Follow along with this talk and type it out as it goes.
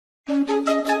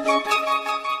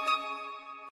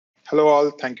Hello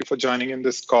all, thank you for joining in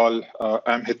this call.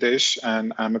 I'm Hitesh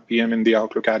and I'm a PM in the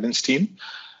Outlook add-ins team.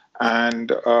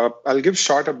 And I'll give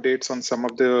short updates on some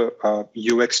of the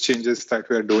UX changes that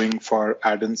we are doing for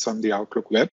add-ins on the Outlook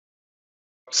web.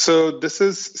 So this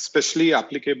is especially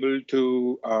applicable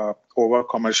to over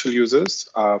commercial users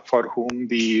for whom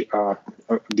the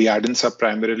add-ins are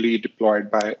primarily deployed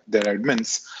by their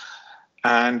admins.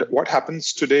 And what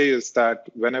happens today is that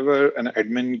whenever an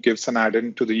admin gives an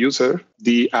add-in to the user,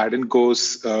 the add-in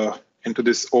goes into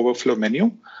this overflow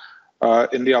menu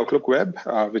in the Outlook web,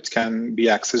 which can be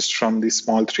accessed from the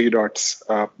small three dots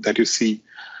that you see,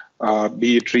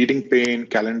 be it reading pane,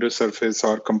 calendar surface,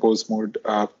 or compose mode.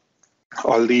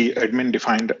 All the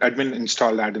admin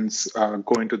installed add-ins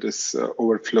go into this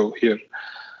overflow here.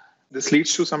 This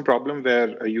leads to some problem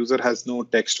where a user has no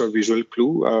text or visual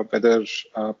clue whether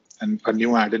a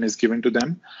new add-in is given to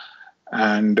them.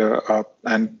 And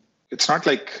it's not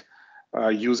like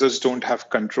users don't have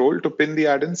control to pin the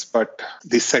add-ins, but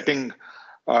the setting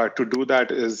to do that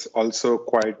is also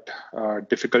quite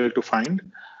difficult to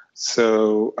find.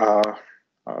 So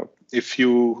if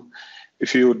you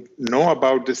know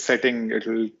about this setting,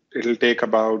 it'll take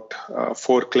about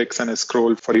 4 clicks and a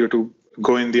scroll for you to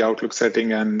go in the Outlook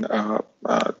setting and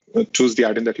choose the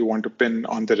add-in that you want to pin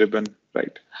on the ribbon,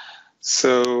 right?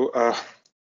 So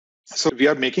we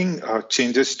are making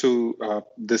changes to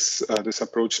this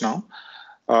approach now,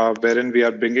 wherein we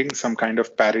are bringing some kind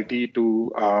of parity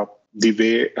to the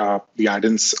way the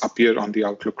add-ins appear on the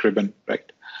Outlook ribbon,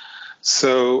 right?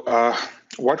 So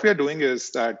what we are doing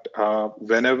is that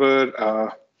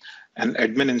whenever an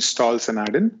admin installs an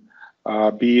add-in,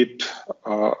 be it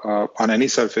on any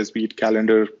surface, be it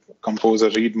calendar, compose, or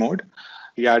read mode,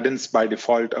 the add-ins by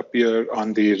default appear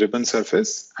on the ribbon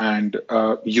surface, and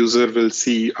user will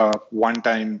see a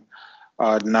one-time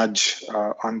nudge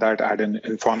on that add-in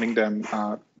informing them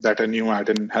that a new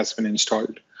add-in has been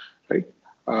installed, right?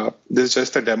 This is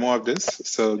just a demo of this.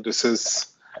 So this is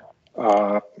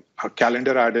a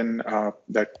calendar add-in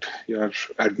that your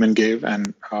admin gave,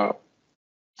 and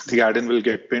the add-in will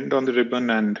get pinned on the ribbon,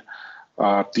 and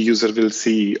the user will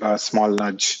see a small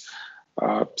nudge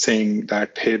saying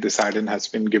that, hey, this add-in has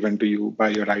been given to you by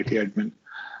your IT admin.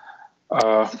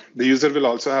 The user will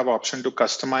also have option to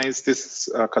customize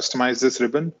this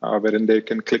ribbon, wherein they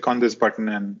can click on this button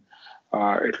and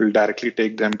it will directly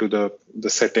take them to the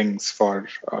settings for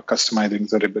customizing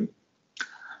the ribbon,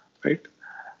 right?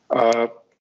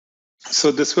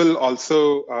 So this will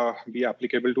also be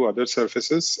applicable to other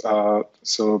surfaces.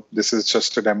 So this is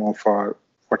just a demo for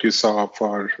what you saw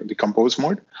for the compose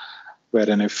mode,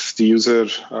 wherein if the user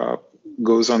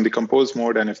goes on the compose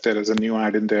mode and if there is a new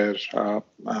add-in there,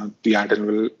 the add-in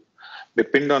will be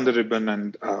pinned on the ribbon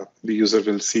and the user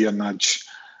will see a nudge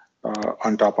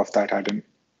on top of that add-in,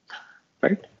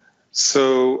 right?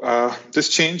 So this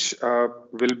change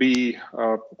will be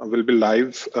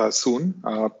live soon.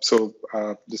 So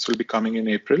this will be coming in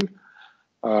April,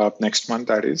 next month,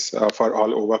 that is, for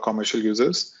all over commercial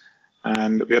users.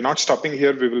 And we are not stopping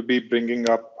here. We will be bringing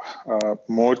up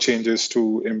more changes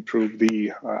to improve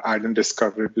the add-in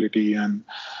discoverability and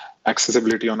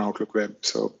accessibility on Outlook Web.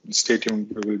 So stay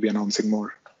tuned. We will be announcing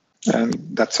more. And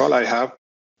that's all I have.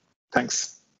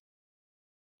 Thanks.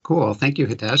 Cool. Thank you,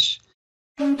 Hitesh.